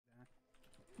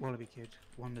wallaby kid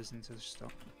wanders into the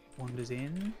stop, wanders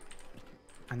in,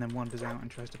 and then wanders out and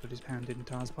tries to put his hand in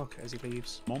Tar's pocket as he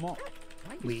leaves. Momma?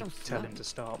 We tell him to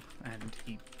stop, and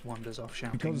he wanders off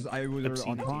shouting. Because I was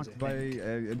attacked by...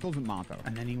 it doesn't matter.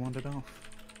 And then he wandered off.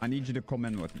 I need you to come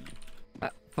in with me.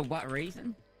 For what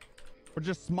reason? For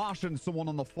just smashing someone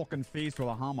on the fucking face with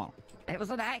a hammer. It was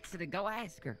an accident. Go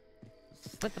ask her.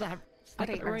 Slip it out.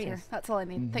 Okay, right here. That's all I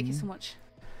need. Thank you so much.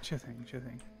 Sure thing, sure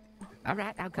thing. All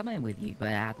right, I'll come in with you. But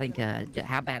I think,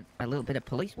 how about a little bit of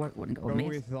police work wouldn't go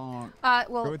amiss? Well,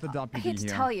 go with the I hate to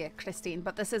tell you, Christine,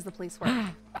 but this is the police work.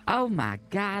 Oh my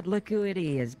God, look who it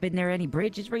is. Been there any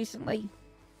bridges recently?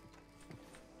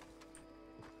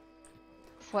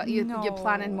 What, you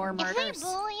planning more murders? If they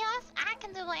bully us, I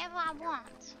can do whatever I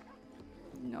want.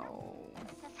 No.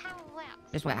 That's how it works.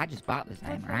 This way, I just bought this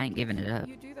hammer. I ain't giving it up.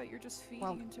 You do that, you're just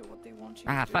feeding into what they want you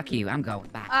Ah, to do. fuck you. I'm going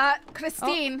back.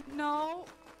 Christine. Oh, no.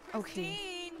 Okay.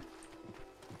 Christine.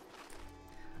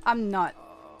 I'm not.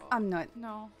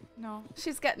 No, no.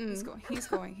 She's getting... He's going.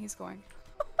 Who's going?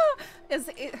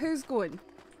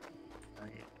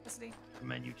 Christine.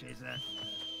 Come on, you chase that.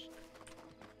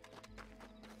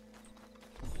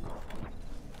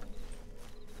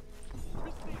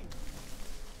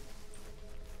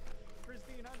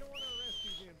 Christine, I don't want to arrest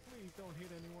you again. Please don't hit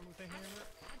anyone with a hammer.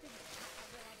 I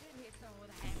did hit someone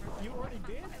with a hammer. You already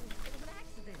did? It was an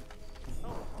accident.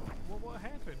 Oh, well, what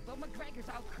happened? Well, McGregor's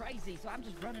all crazy, so I'm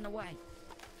just running away.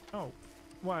 Oh,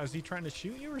 why, is he trying to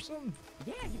shoot you or something?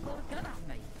 Yeah, you pulled a gun on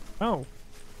me. Oh.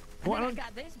 And then I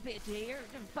got this bitch here.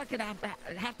 Fucking I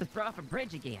have to throw off a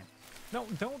bridge again. No,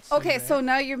 don't say Okay, that. so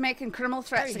now you're making criminal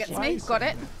threats against me. Got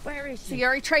it? Where is she? So you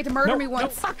already tried to murder me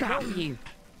once. Fuck off, you.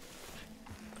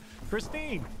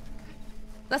 Christine.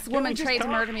 This Can woman we just tried to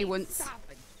talk? murder me once. Stop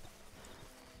it.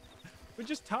 We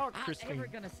just talk, I'm Christine. never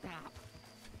gonna stop.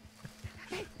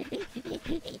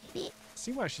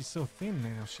 See why she's so thin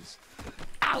now. She's...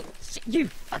 Oh, you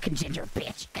fucking ginger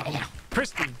bitch. Get out.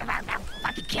 Christine. I'll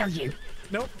fucking kill you.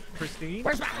 Nope, Christine.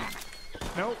 Where's my hammer?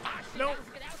 Nope. Nope.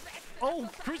 Oh,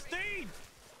 Christine!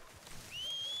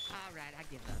 All right, I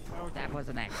give up. Okay. That was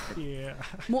an accident. Yeah.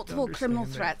 Multiple criminal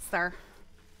threats there.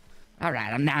 All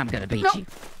right, now I'm gonna beat you.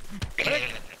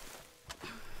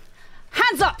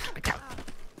 Hands up!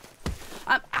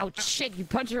 Oh shit! You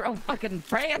punch your own fucking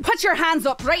friend. Put your hands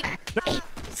up, right?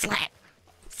 Slap.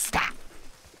 Stop.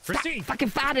 Christine. Stop fucking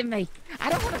fighting me.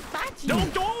 I don't want to fight you.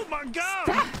 No, oh my God!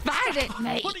 Stop fighting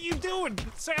me. What are you doing,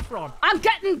 Saffron? I'm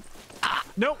getting...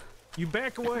 Nope. You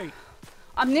back away.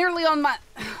 I'm nearly on my...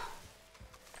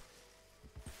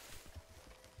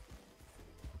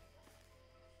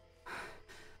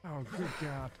 Oh, good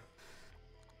God.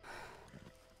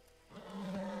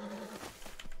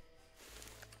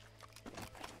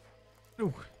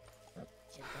 Ooh.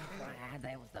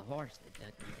 That was the horse that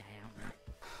took me down.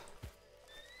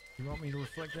 You want me to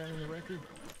reflect that in the record?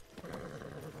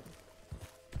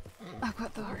 I've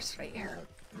got the horse right here.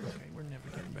 Okay, we're never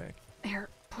getting back. Here,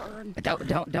 put her in.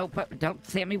 Don't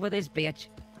send me with this bitch.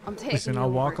 I'm taking Listen, you I'll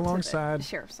over walk to alongside. the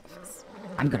sheriff's office.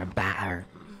 I'm gonna bite her.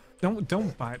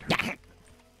 Don't bite her.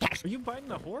 Are you biting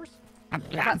the horse? I'm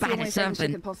That's the only biting thing she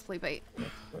something. can possibly bite.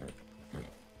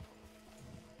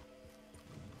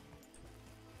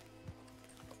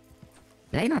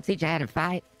 They not teach you how to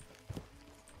fight.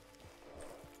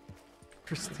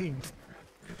 Christine.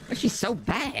 She's so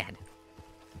bad.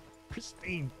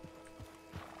 Christine.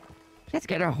 Let's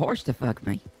get her horse to fuck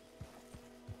me.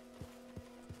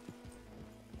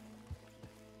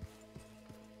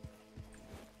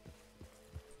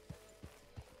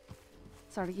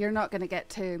 Sorry, you're not going to get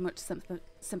too much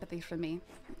sympathy from me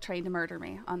trying to murder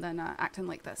me and then acting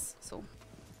like this, so...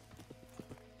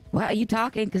 What are you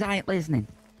talking? Because I ain't listening.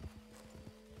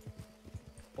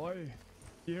 Oi,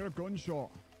 you hear a gunshot?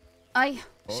 Aye,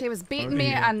 she was beating me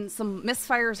here. and some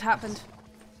misfires happened.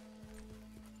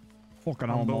 Fucking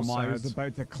On hell, both Mama, I was sides.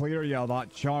 about to clear you of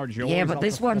that charge. You Yeah, always but have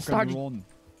this to one fucking started- run.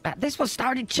 This one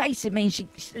started chasing me and she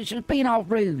was being all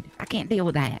rude. I can't deal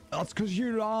with that. That's because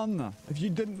you ran. If you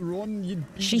didn't run, you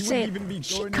She said- wouldn't even be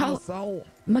she going in the called- cell.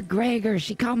 McGregor,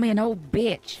 she called me an old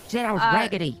bitch. She said I was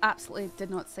raggedy. Absolutely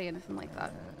did not say anything like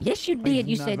that. Yes, you did.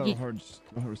 You said Never you... heard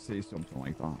her say something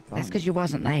like that. That's because you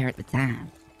wasn't there at the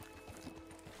time.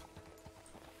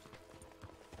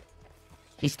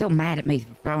 She's still mad at me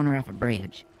for throwing her off a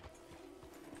bridge.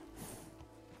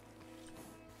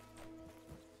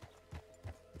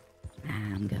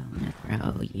 I'm gonna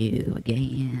throw you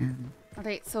again.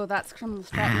 Alright, so that's criminal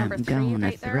threat number I'm 3 gonna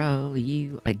right there. throw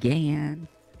you again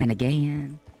and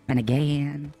again and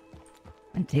again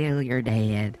until you're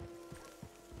dead.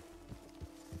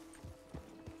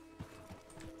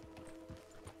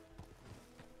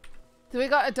 Do we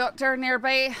got a doctor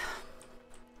nearby?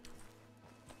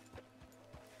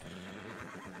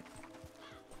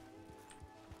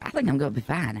 I think I'm gonna be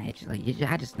fine, actually.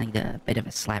 I just need a bit of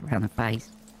a slap around the face.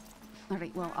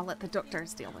 Alright, well, I'll let the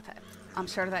doctors deal with it. I'm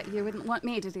sure that you wouldn't want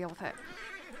me to deal with it.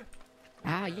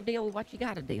 Ah, you deal with what you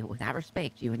gotta deal with. I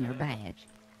respect you and your badge.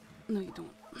 No, you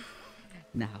don't.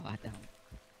 No, I don't.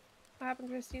 What happened,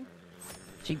 Christine?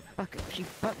 She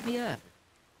fucked me up.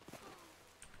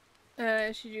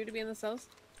 Is she due to be in the cells?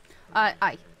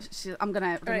 Aye. I'm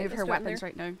gonna Alright, remove her let's do it in weapons there.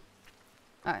 right now.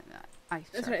 Aye,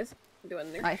 That's sure. what it's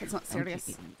doing there. Aye, if it's not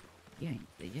serious. You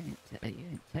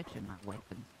ain't touching my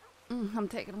weapons. I'm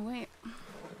taking them away.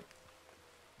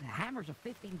 The hammers are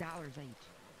 $15 each.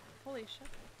 Holy shit.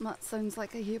 That sounds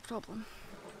like a you problem.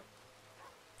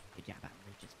 Good job, I'm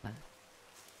rich as fuck.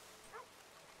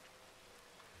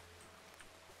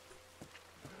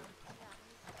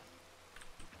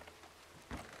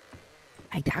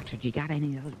 Hey, doctor, you got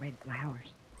any of those red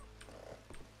flowers?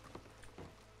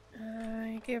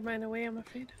 I gave mine away, I'm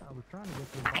afraid. I was trying to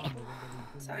get this bottle.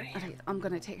 Sorry. Alright, I'm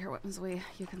gonna take her weapons away.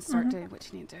 You can start doing what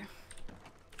you need to do.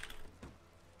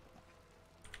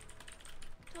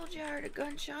 Told you I heard a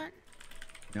gunshot.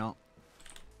 Yeah.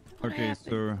 What Okay, happened?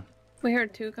 so We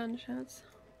heard 2 gunshots.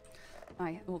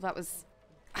 Aye, well that was...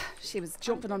 She was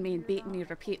jumping on me and beating me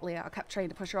repeatedly. I kept trying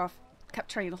to push her off, kept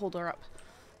trying to hold her up,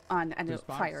 and ended up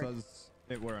dispatch firing. says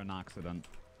it were an accident.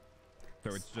 So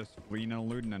it's just fleeing and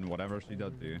eluding and whatever she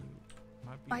did do.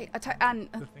 I and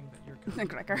The thing that you're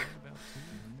McGregor. about too,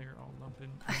 they're all lumping.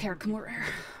 Here, come over here.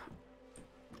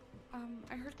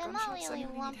 I heard They're not gunshots. really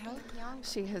Anybody need lumping help? young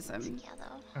She has together.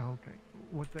 Oh, okay.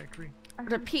 What's that, Cree?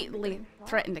 repeatedly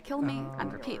threatened to kill me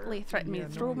and repeatedly threatened me to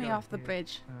throw me off the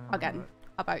bridge again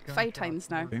about 5 times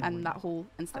now in that whole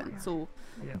incident. So,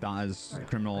 That is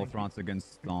criminal threats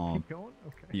against Keep going?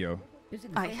 Okay. Theo.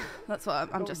 aye, that's what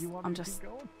I'm just You want I'm me to just keep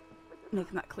going?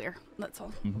 making that clear. That's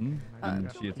all.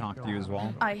 And she attacked you as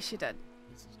well. Aye, she did.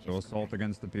 So assault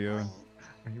against the PO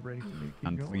Are you ready for me to keep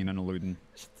and going? fleeing and eluding.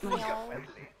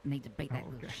 Need to beat that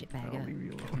little shitbag I'll up. leave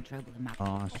you Get alone. in trouble in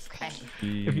my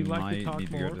She If you'd like to might talk need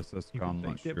to more, go to Cisco, you I'm can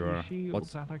not take sure. Deputy Shields.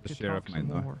 What's I'd like the to sheriff talk might some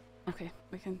know? more. Okay,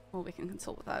 we can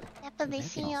consult with that. Deputy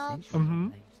Shields.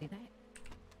 Mhm. See that?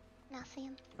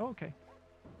 Nothing. Okay.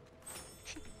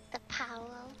 The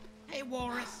power. Hey,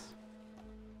 Walrus.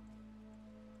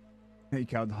 Hey,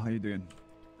 Cad, how you doing?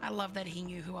 I love that he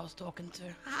knew who I was talking to.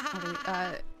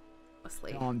 Alright,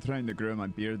 Wesley. Oh, I'm trying to grow my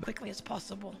beard. Quickly as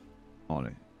possible.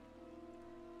 Alright.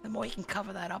 The more you can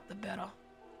cover that up, the better.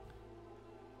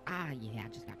 Ah, yeah, I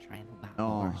just got trampled by a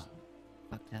Oh. horse.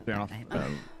 Fucked up. Fair enough.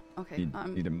 goddamn. Okay,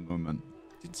 Need a moment.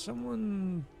 Did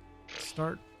someone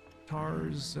start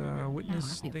Tar's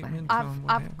witness I'll be fine. statement? on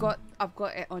what happened? I've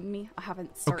got it on me. I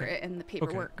haven't started Okay. it in the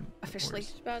paperwork No officially. worries.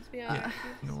 She's about to be out. Yeah.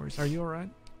 No worries. Are you alright?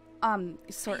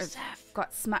 Sort Hey, of Seth,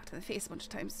 got smacked in the face a bunch of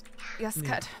times. Yes,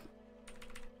 Yeah. kid.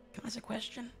 can I ask a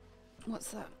question?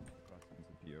 What's that?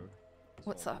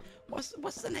 What's that?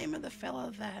 What's the name of the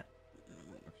fella that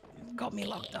got me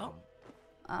locked up?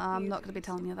 I'm not going to be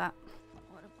telling you that.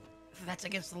 That's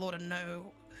against the law to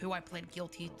know who I pled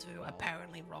guilty to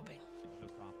apparently robbing.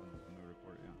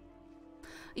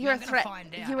 You were I'm gonna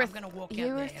find out. You were I'm gonna walk out you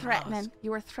were there and threatening. ask.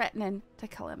 You were threatening to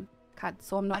kill him, kid.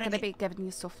 So I'm not I going don't to be giving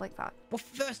you stuff like that. Well,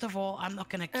 first of all, I'm not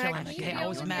gonna kill him, can you okay? I deal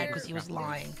was with mad your- because he was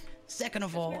lying. Second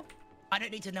of all, I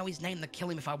don't need to know his name to kill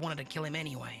him if I wanted to kill him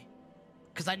anyway.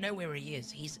 Because I know where he is.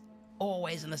 He's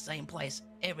always in the same place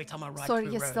every time I ride So are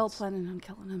through you roads. still planning on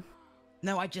killing him?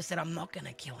 No, I just said I'm not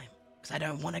gonna kill him. Because I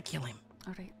don't want to kill him.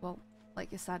 All right. Well,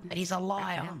 like you said, And he's a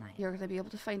liar. you're going to be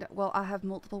able to find out. Well, I have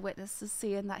multiple witnesses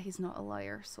saying that he's not a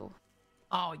liar. So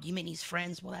Oh, you mean he's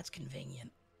friends? Well, that's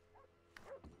convenient.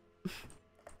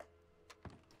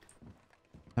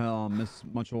 Miss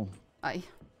Mitchell, aye.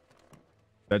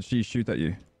 did she shoot at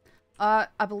you? I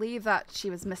believe that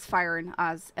she was misfiring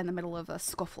as in the middle of a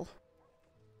scuffle.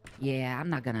 Yeah,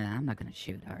 I'm not gonna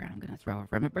shoot her. I'm gonna throw her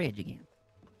from a bridge again.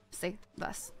 See,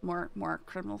 this more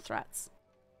criminal threats.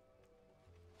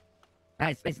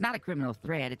 It's not a criminal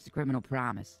threat. It's a criminal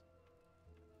promise.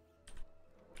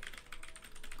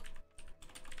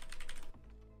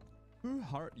 Who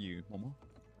hurt you, Mama?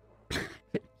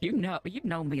 You've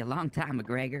known me a long time,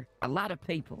 McGregor. A lot of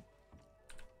people.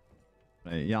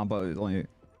 Yeah, but like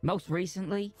Most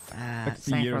recently,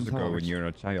 60 years ago when you were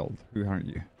a child, who hurt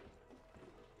you?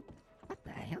 What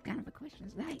the hell kind of a question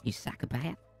is that, you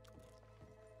psychopath?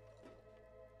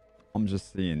 I'm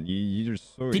just saying, you're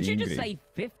so Did angry. you just say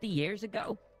 50 years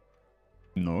ago?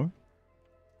 No.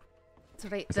 It's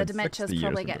right. I The said dementia's 60 years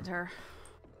probably ago. getting to her.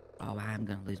 Oh, I'm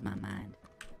gonna lose my mind.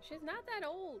 She's not that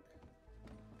old.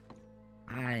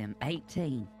 I am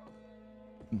 18.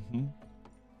 Mm-hmm.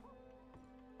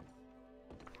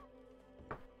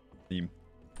 Team.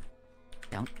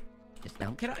 Don't. Just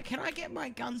don't. Can I get my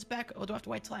guns back, or do I have to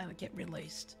wait till I get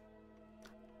released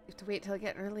You have to wait till I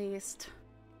get released.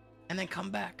 and then come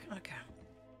back? Okay.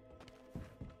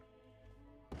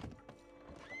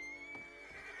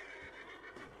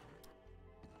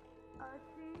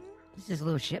 This is a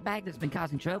little shitbag that's been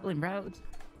causing trouble in roads.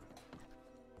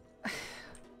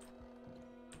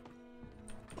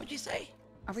 What'd you say?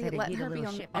 Are we Said letting he'd a her be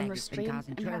little shitbag that's been unrestrained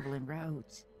causing in her? trouble in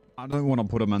roads. I don't want to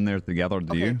put them in there together,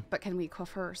 do Okay, you? but can we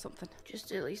cuff her or something?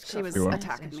 Just at least She was Sure.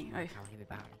 attacking me. Tell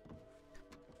everybody.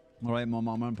 All right, Mom,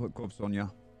 I'm gonna put cuffs on you.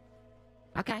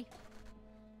 Okay.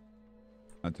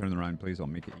 Now turn around, please. I'll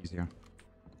make it easier.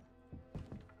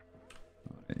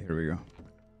 All right, here we go.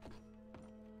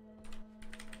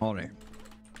 All right.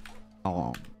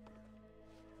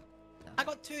 I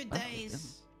got 2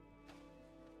 days.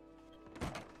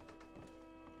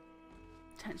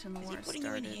 Attention, the Is war he putting you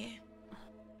in started. here?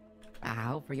 I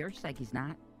hope for your sake he's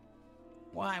not.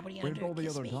 Why? What are you Where gonna did do? all the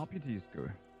Kiss other me? deputies go?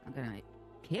 I'm gonna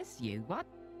kiss you. What?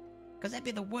 Because that'd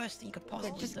be the worst thing you could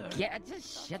possibly Just do.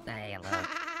 just shut the hell up.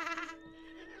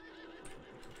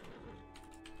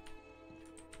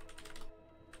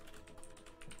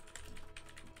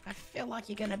 I feel like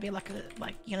you're gonna be like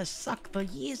you're gonna suck the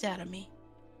years out of me.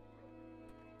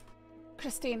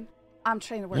 Christine, I'm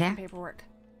trying to work Yeah? on paperwork.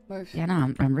 Move. Yeah,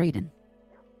 no, I'm reading.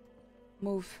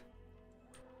 Move.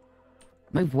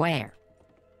 Move where?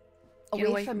 Get Away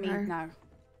away from from me her. now.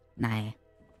 Nah.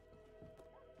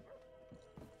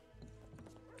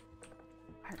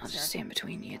 I'll just stand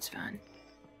between you, it's fine.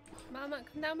 Mama,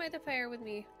 come down by the fire with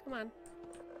me. Come on.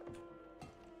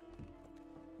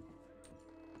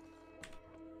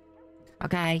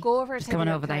 Okay. Go over Just to coming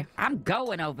the over there. okay. I'm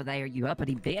going over there, you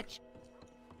uppity bitch.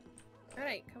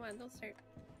 Alright, come on, don't start.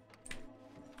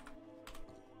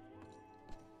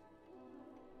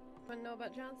 Wanna know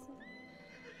about Johnson?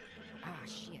 Ah,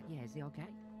 shit. Yeah, is he okay?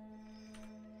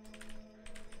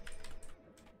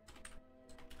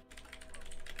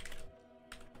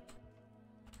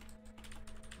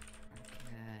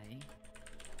 Okay.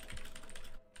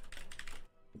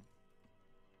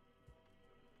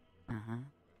 Uh-huh.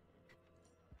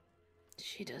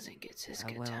 She doesn't get Sis Oh,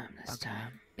 good well, time this okay.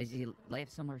 time. Is he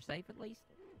left somewhere safe at least?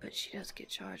 But she does get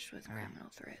charged with Alright. criminal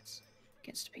threats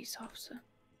against a peace officer.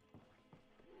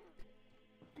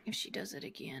 If she does it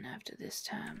again after this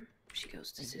time, she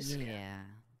goes to Cisco. Yeah.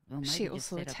 Well, She maybe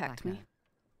just also set up attacked like me.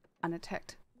 And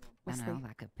attacked I don't Wesley. know,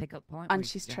 like a pickup point. And where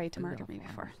she's you tried to got food murder off me for 'em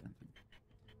or before. something.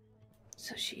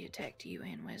 So she attacked you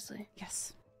and Wesley.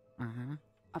 Yes. Uh-huh.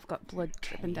 I've got blood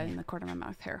dripping down the corner of my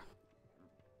mouth here.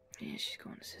 Yeah, she's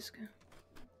going to Cisco.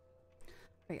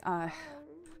 Right, I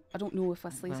don't know if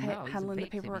Wesley's Well, no, he's a handling the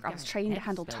victim. He's paperwork. got I was trying to head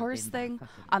handle stuffed Tara's in by thing,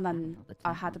 fucking and all then the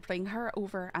I had to time. bring her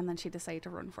over, and then she decided to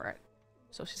run for it.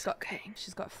 So she's got Okay.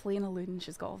 she's got fleeing and eluding.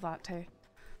 She's got all that too.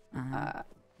 Uh-huh.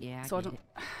 Yeah, So I get don't.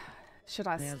 it. Should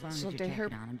I? Well, as long as Should I you're do her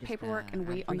checking on him, just, paperwork and I'd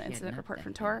wait on the appreciate incident an report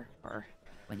from update, Tara, or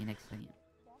When you next see him.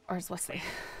 is Wesley?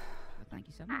 Well, thank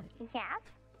you so much. Yeah.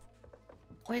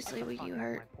 Wesley, were you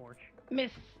hurt?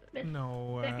 Miss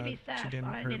No, Deputy she Staff, didn't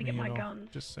I hurt need to me get my at all. guns.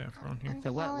 Just Saffron here.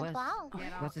 So what was?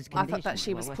 What's his I condition? thought that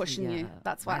she was What's pushing he, you.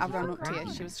 That's why why I is he ran so up to you.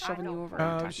 crying? She was shoving you over.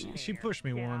 and attacking you. She pushed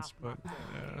me once, but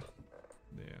yeah.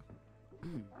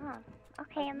 Mm.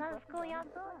 Okay, and that's cool, y'all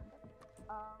doing?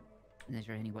 And is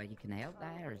there any way you can help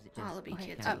that, or is it just Wallaby okay,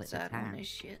 kids kinda let the outside on time this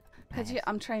shit. Could you? pass?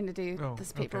 I'm trying to do Oh,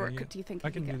 this okay, paperwork. yeah. Do you think I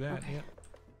you can could do get? that. Okay. Yeah.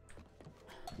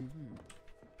 Mhm.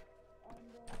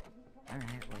 All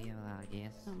right. Well, I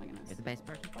guess Oh my goodness. you're the best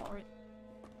person for it.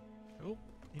 Oh,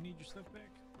 you need your stuff back.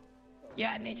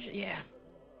 Yeah, I need you. Yeah.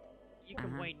 You can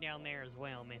Uh-huh. wait down there as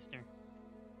well, mister.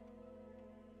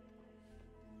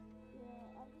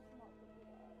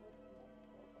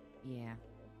 Yeah.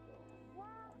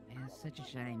 Yeah, it's such a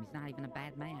shame. He's not even a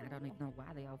bad man. I don't even know why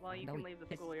they all Well, you know can he leave the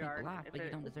pisses schoolyard people off, if but you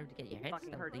it don't deserve to get your head fucking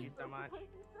stuffed hurts in. you so much.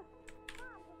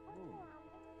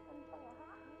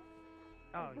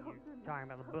 Oh, you're talking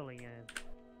about the bully as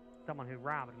someone who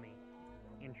robbed me.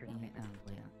 Interesting. Yeah,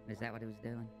 well, is that what he was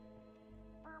doing?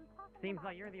 Seems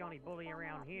like you're the only bully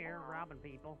around here, robbing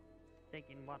people,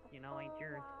 taking what you know ain't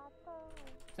yours.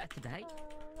 Is that today?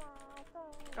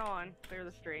 Go on, clear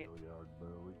the street.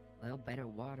 Well, better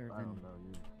water than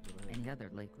any other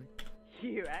liquid.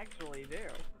 You actually do.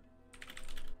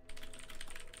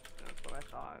 That's what I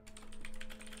thought.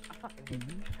 I fucking hate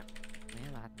Mhm.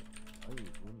 that. Well,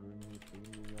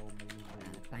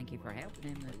 thank you for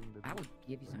helping him. I would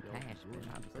give you some cash, but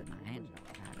obviously my hands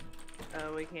are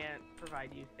tied. We can't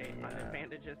provide you state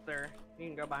advantages, sir. You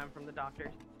can go buy them from the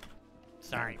doctors.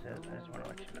 Sorry. I just want to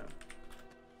let you know.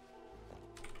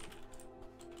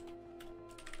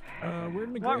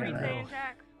 Where'd What were McGregor you go? saying,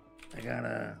 Jack?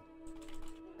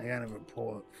 I got a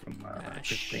report from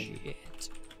Christine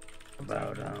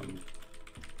about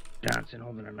Johnson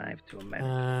holding a knife to a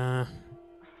medic.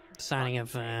 Signing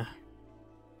of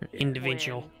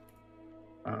individual.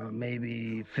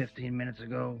 Maybe 15 minutes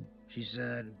ago, she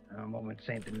said, over in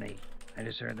Saint Denis. I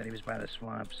just heard that he was by the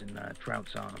swamps and Trout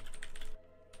saw him.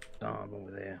 Saw him over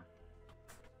there.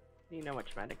 Do you know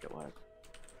which medic it was?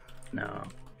 No.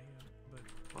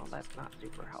 Well, that's not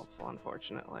super helpful,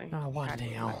 unfortunately. Oh, what the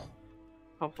hell?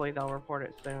 Hopefully they'll report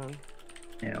it soon.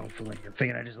 Yeah, hopefully. I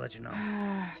figured I'd just let you know.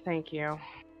 Thank you.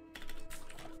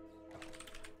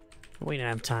 We don't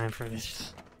have time for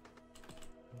this.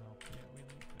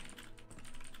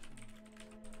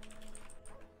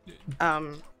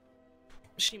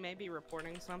 She may be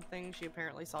reporting something. She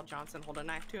apparently saw Johnson hold a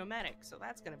knife to a medic, so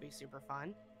that's gonna be super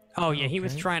fun. Oh yeah, he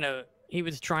was trying to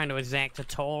exact a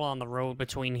toll on the road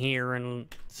between here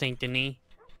and Saint Denis.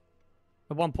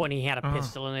 At one point he had a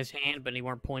pistol in his hand, but he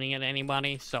weren't pointing at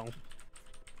anybody, so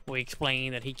we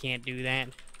explained that he can't do that.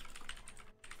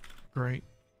 Great.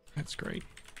 That's great.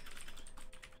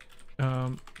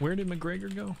 Where did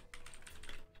McGregor go?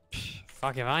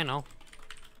 Fuck if I know.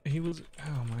 He was...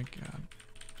 Oh my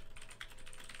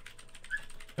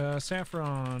god.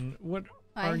 Saffron, what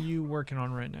are you working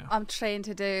on right now? I'm trying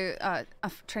to do, I'm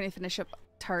trying to finish up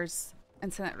TAR's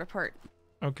incident report.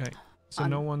 Okay. So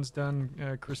no one's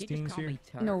done Christine's here?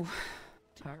 No.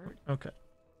 Turd? Okay.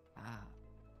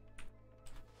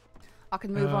 I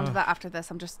can move on to that after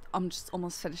this. I'm just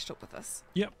almost finished up with this.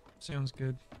 Yep. Sounds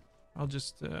good. I'll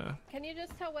just, Can you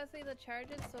just tell Wesley the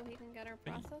charges so he can get our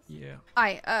process? yeah.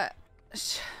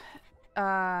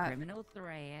 Criminal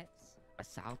threats,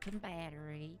 assault and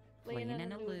battery, fleeing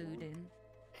and eluding.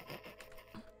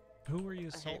 Who were you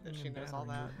assaulting and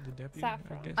battering? The deputy,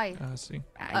 Saffron. I guess. See.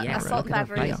 Assault and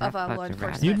battery of a law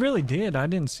enforcement. You really did. I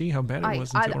didn't see how bad it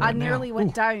was until right I nearly now.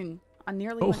 went down. I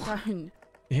nearly went down.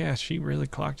 Yeah, she really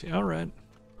clocked you. All right.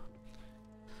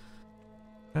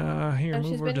 Here, And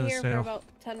move she's her been to the here for cell. about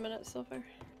 10 minutes so far.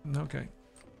 Okay.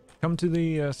 Come to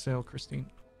the cell, Christine.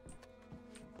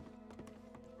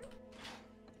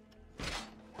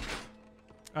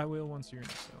 I will once you're in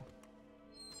the cell.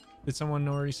 Did someone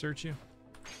already search you?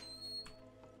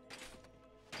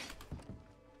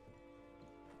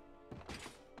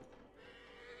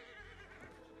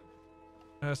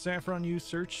 Saffron, you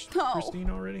searched Christine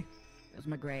already? It was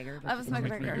McGregor. That was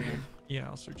McGregor. Yeah,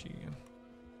 I'll search you again.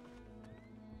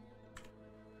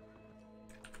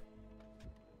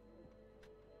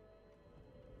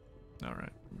 All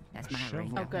right. That's my shovel.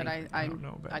 ring. Oh, good. I don't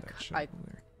know about that shovel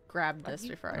there. Grabbed this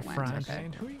before I A went. frying Okay.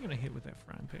 pan? Who are you gonna hit with that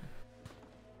frying pan?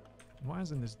 Why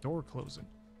isn't this door closing?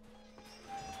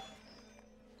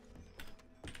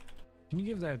 Can you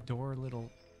give that door a little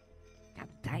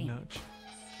nudge?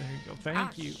 There you go.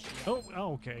 Thank you.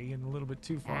 Oh, okay. And a little bit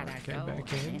too far. Okay,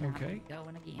 back in. Okay.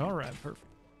 All right, perfect.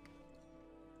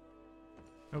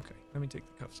 Okay, let me take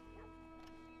the cuffs.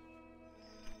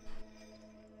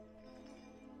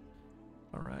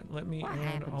 All right, let me What add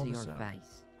happened all to this your up.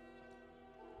 face?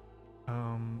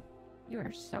 You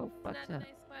are so fucked That's a up. nice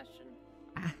question.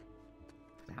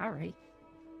 Sorry.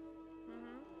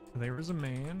 There was a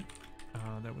man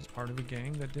that was part of a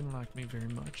gang that didn't like me very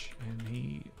much, and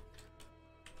he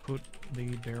put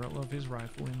the barrel of his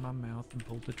rifle in my mouth and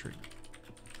pulled the trigger.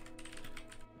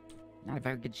 Not a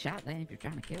very good shot then if you're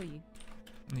trying to kill you.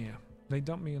 Yeah, they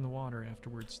dumped me in the water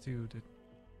afterwards too to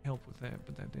help with that,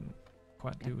 but that didn't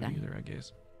quite do it either, I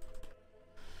guess.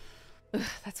 Ugh,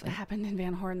 that's what happened in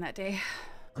Van Horn that day.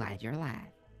 Glad you're alive.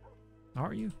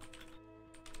 Are you?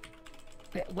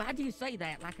 Why do you say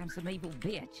that like I'm some evil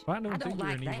bitch? I don't think you're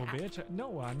like an evil that. bitch.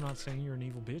 No, I'm not saying you're an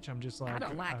evil bitch. I'm just like... I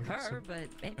don't like her, but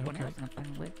everyone Okay. else I'm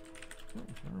fine with. Oh,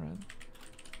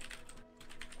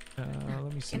 all right.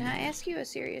 Let me see. Can I ask you a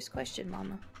serious question,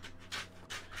 Mama?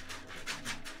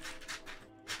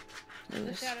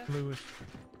 Lewis. Lewis.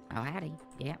 Oh, howdy.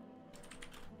 Yeah.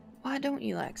 Why don't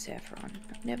you like Saffron?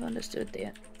 I've never understood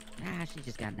that. She's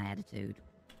just got an attitude.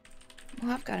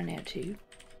 Well, I've got an attitude.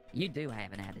 You do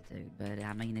have an attitude, but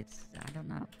I mean, I don't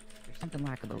know. There's something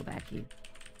likable about you.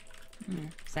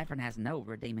 Saffron has no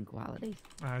redeeming qualities.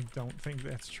 I don't think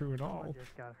that's true at all.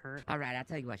 Just got hurt. All right, I'll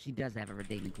tell you what, she does have a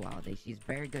redeeming quality. She's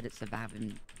very good at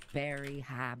surviving very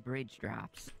high bridge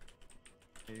drops.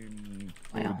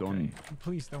 Hold on.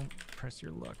 Please don't press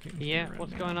your luck. in Yeah, here right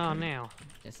what's now, going on okay? now?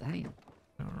 Just saying.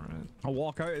 All right. I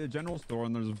walk out of the general store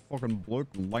and there's a fucking bloke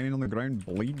lying on the ground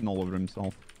bleeding all over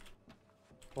himself.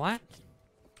 What?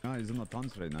 Yeah, he's in the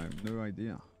tents right now. No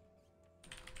idea.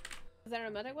 Is there a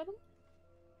medic with him?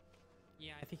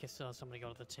 Yeah, I think I saw somebody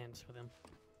go to the tents with him.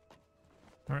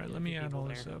 All right, let me add all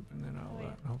there. this up, and then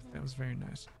I'll. Oh, that was very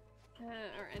nice. Are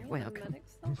any of the Welcome.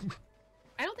 medics though?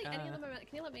 I don't think any of them are medics.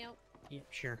 Can you let me out? Yeah,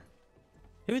 sure.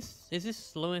 Is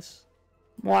this Lewis?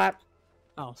 What?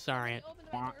 Oh, sorry. Open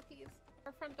the door, please.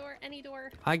 Or front door, any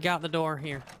door. I got the door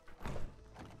here.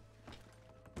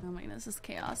 Oh my goodness, this is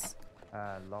chaos.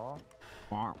 Law?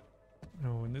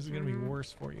 No, and this is gonna be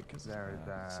worse for you because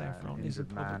Saffron is a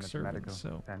public servant.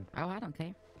 So. Oh, I don't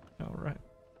care. All right.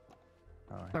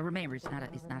 But remember, it's not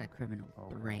a criminal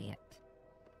threat.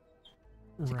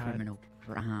 It's a Right. criminal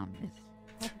promise.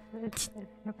 Is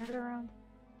McGregor around?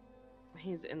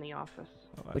 He's in the office.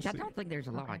 Oh, Which I see. don't think there's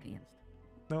a law against.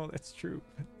 No, that's true.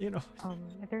 You know.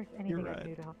 If there's anything I right. can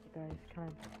do to help you guys, kind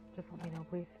of just let me know,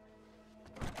 please.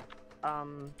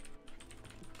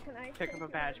 Can I pick up a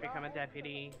badge, become a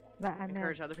deputy.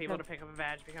 Encourage other people to pick up a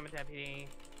badge, become a deputy.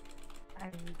 I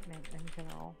meant in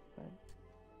general, but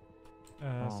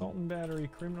Assault and battery,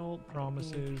 criminal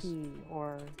promises.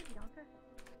 or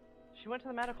She went to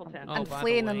the medical tent. Oh, And by the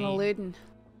fleeing and way- eluding.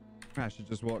 I should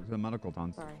just walk to the medical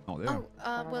tent. Sorry. Not there.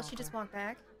 Well, she just walked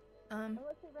back.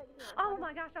 Oh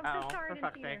my gosh, I'm Oh, so sorry. for I didn't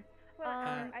fuck's see sake. her.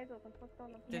 Eyes open. What's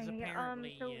going on? There's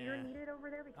apparently, so you're needed over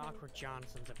there because Awkward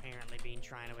Johnson's apparently been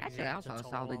trying to Actually, I exact also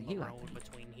a toll assaulted on the you, I road think.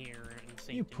 between here and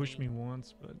St. You pushed me Denis.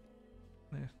 once, but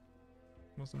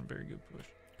wasn't a very good push.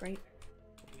 great.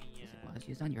 We, Well, she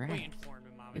was on your we ass. informed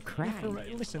him I You're was crying. in All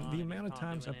right, listen, the amount of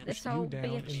times I conduit pushed This you old down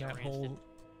bitch. in that whole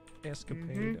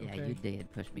escapade. Yeah, Okay. you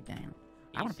did push me down.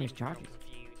 I He want to press seemed real charges.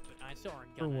 confused, but I saw a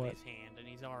For gun in what? his hand, and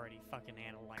he's already fucking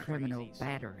handled like Criminal crazy, so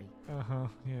battery. Yeah.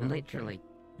 Literally Okay.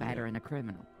 battering a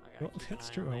criminal. I gotta Well, keep an that's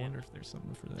eye true. on I that. wonder if there's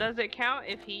something for that. Does it count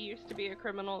if he used to be a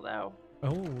criminal, though?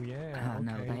 Oh yeah. Oh,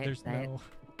 no, okay. that- There's that- no.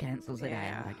 Cancels it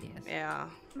Yeah. out, I guess. Yeah.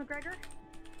 McGregor?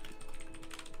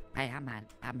 Hey, I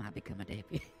might become a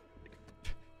deputy.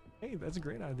 Hey, that's a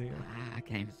great idea. I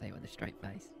can't even say it with a straight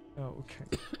face. Oh, okay.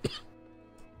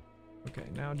 Okay,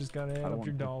 now I just gotta add don't up want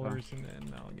your to dollars and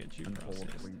then I'll get you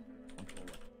processed.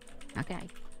 Okay.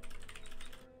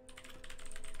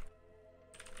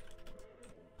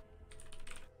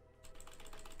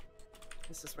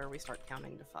 This is where we start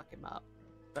counting to fuck him up,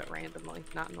 but randomly,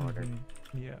 not in order.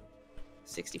 Yeah.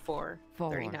 64,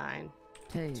 4, 39,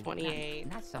 2, 28.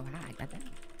 Not so high. Goddamn.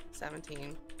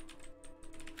 17,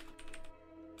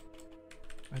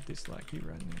 I dislike you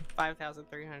right now.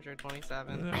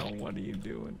 5,327. No, what are you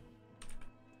doing?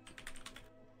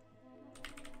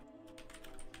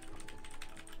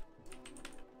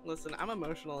 Listen, I'm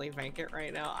emotionally vacant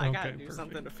right now. I gotta do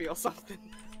something to feel something.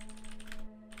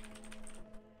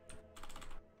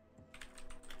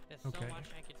 There's Okay. so much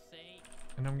I could say.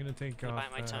 And I'm gonna take Goodbye,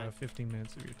 off my time. 15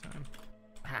 minutes of your time.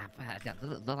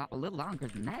 A little longer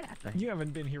than that, I think. You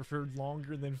haven't been here for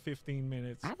longer than 15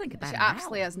 minutes. I think about She an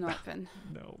actually hour. has not been.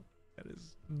 No, that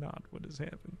is not what has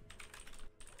happened.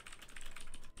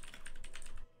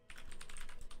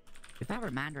 If I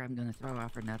remind her I'm going to throw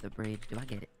off another bridge, do I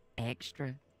get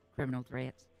extra criminal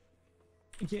threats?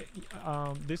 Yeah,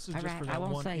 this is All just right, for I that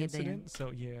won't one say it then. incident,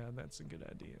 so yeah, that's a good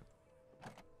idea.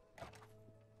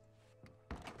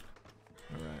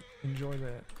 Alright, enjoy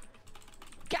that.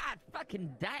 God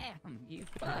fucking damn, you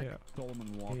fuck. Yeah.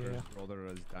 Solomon Walker's Yeah. brother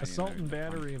is dying. Assault out and in the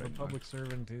battery of a right now. public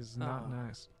servant is not Oh.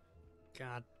 nice.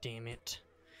 God damn it.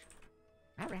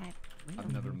 All right.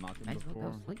 I've never met him Might as well go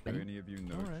before. sleep, Do buddy. any of you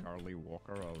know Alright. Charlie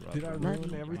Walker? Or Did I rather-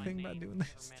 ruin everything by doing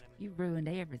this? You ruined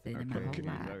everything in my Okay, whole he's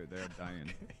life. out there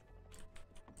dying.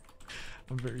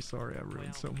 I'm very sorry I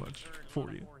ruined so much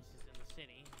for you.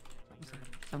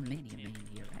 So many of me in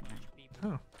here right now.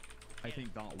 Huh. I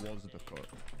think that was the cut.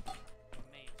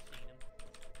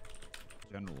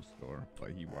 General store,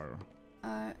 but he were.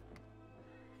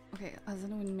 Okay, has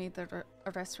anyone made their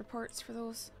arrest reports for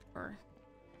those? Or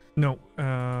No,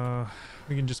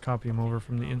 we can just copy them over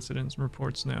from the incidents and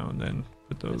reports now and then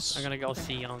put those. I'm gonna go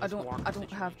see on I this don't warrant I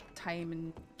don't have time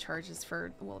and charges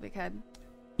for Willoughby Head.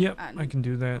 Yep, And- I can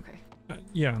do that. Okay.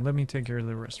 Yeah, let me take care of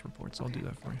the arrest reports. I'll do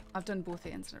that for you. I've done both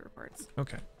the incident reports.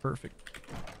 Okay, perfect.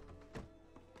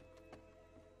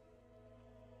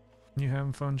 You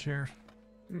having fun, Sheriff?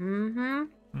 Mm-hmm.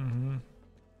 Mm-hmm.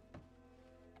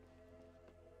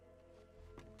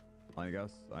 I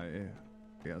guess I have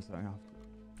to.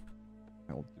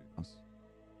 I'll do this.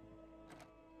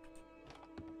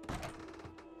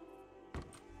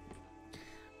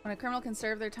 When a criminal can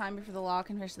serve their time before the law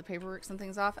can finish the paperwork, some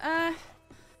things off. I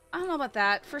don't know about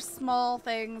that. For small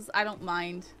things, I don't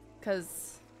mind.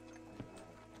 Because,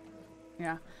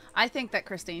 yeah. I think that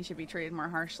Christine should be treated more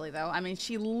harshly, though. I mean,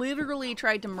 she literally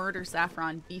tried to murder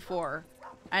Saffron before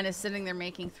and is sitting there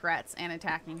making threats and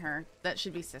attacking her. That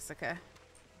should be Sissika.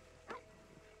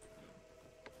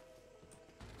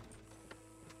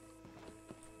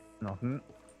 Nothing.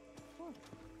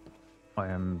 I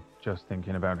am just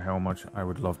thinking about how much I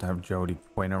would love to have Jodie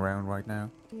Quinn around right now.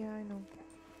 Yeah, I know.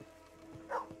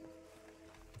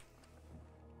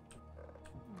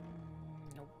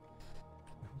 Nope.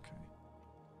 Okay.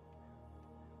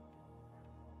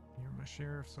 You're my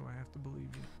sheriff, so I have to believe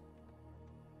you.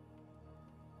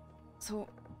 So,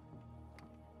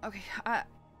 okay, I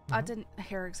didn't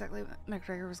hear exactly what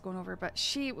McGregor was going over, but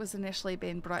she was initially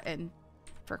being brought in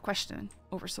for questioning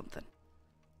over something.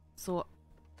 So,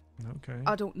 okay.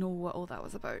 I don't know what all that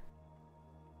was about.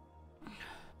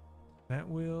 That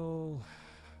will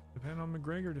depend on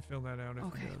McGregor to fill that out if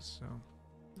Okay. he does, so.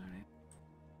 Alright.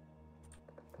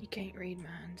 You can't read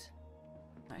minds.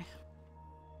 No.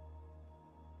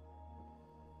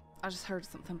 I just heard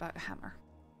something about a hammer.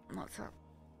 And that's it.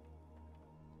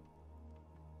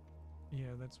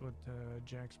 Yeah, that's what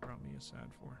Jax brought me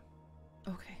aside for.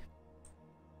 Okay.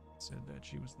 Said that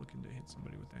she was looking to hit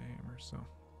somebody with a hammer, so.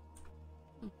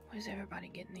 Where's everybody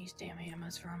getting these damn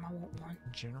hammers from? I want one.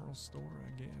 General store,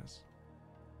 I guess.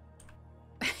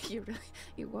 You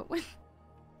want one?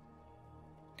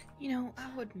 You know,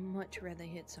 I would much rather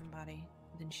hit somebody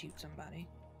than shoot somebody.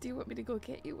 Do you want me to go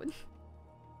get you one?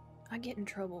 I get in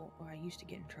trouble, or I used to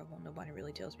get in trouble. Nobody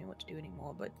really tells me what to do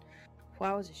anymore, but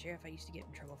while I was a sheriff, I used to get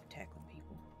in trouble for tackling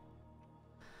people.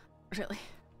 Really?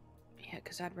 Yeah,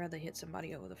 because I'd rather hit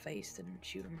somebody over the face than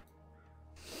shoot them.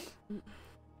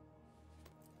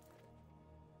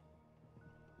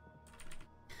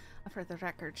 For the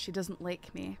record, she doesn't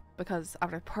like me because I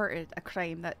reported a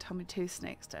crime that Tommy Two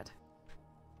Snakes did.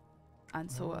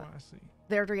 And so I see.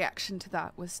 their reaction to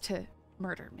that was to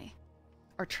murder me.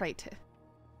 Or try to.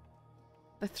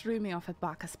 They threw me off a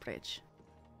Bacchus Bridge.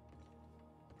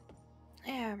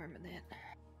 Yeah, I remember that.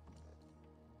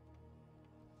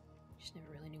 Just never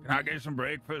really knew. Can I get some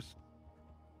breakfast?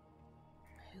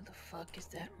 Who the fuck is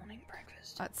that wanting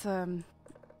breakfast? That's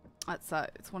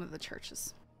it's one of the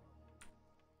churches.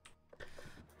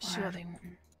 Why are they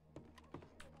wanting?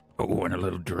 Oh, and a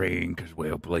little drink as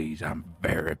well, please. I'm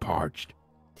very parched.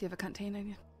 Do you have a canteen in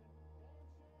you?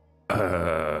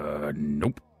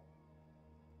 Nope.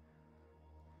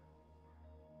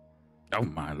 Oh,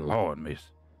 my Lord,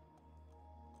 miss.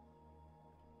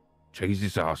 Cheesy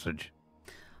sausage.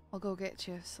 I'll go get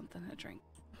you something to drink.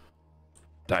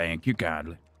 Thank you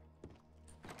kindly.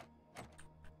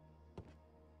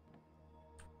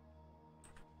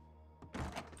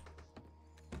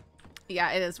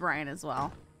 Yeah, it is Ryan as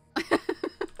well.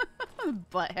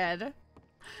 Butthead.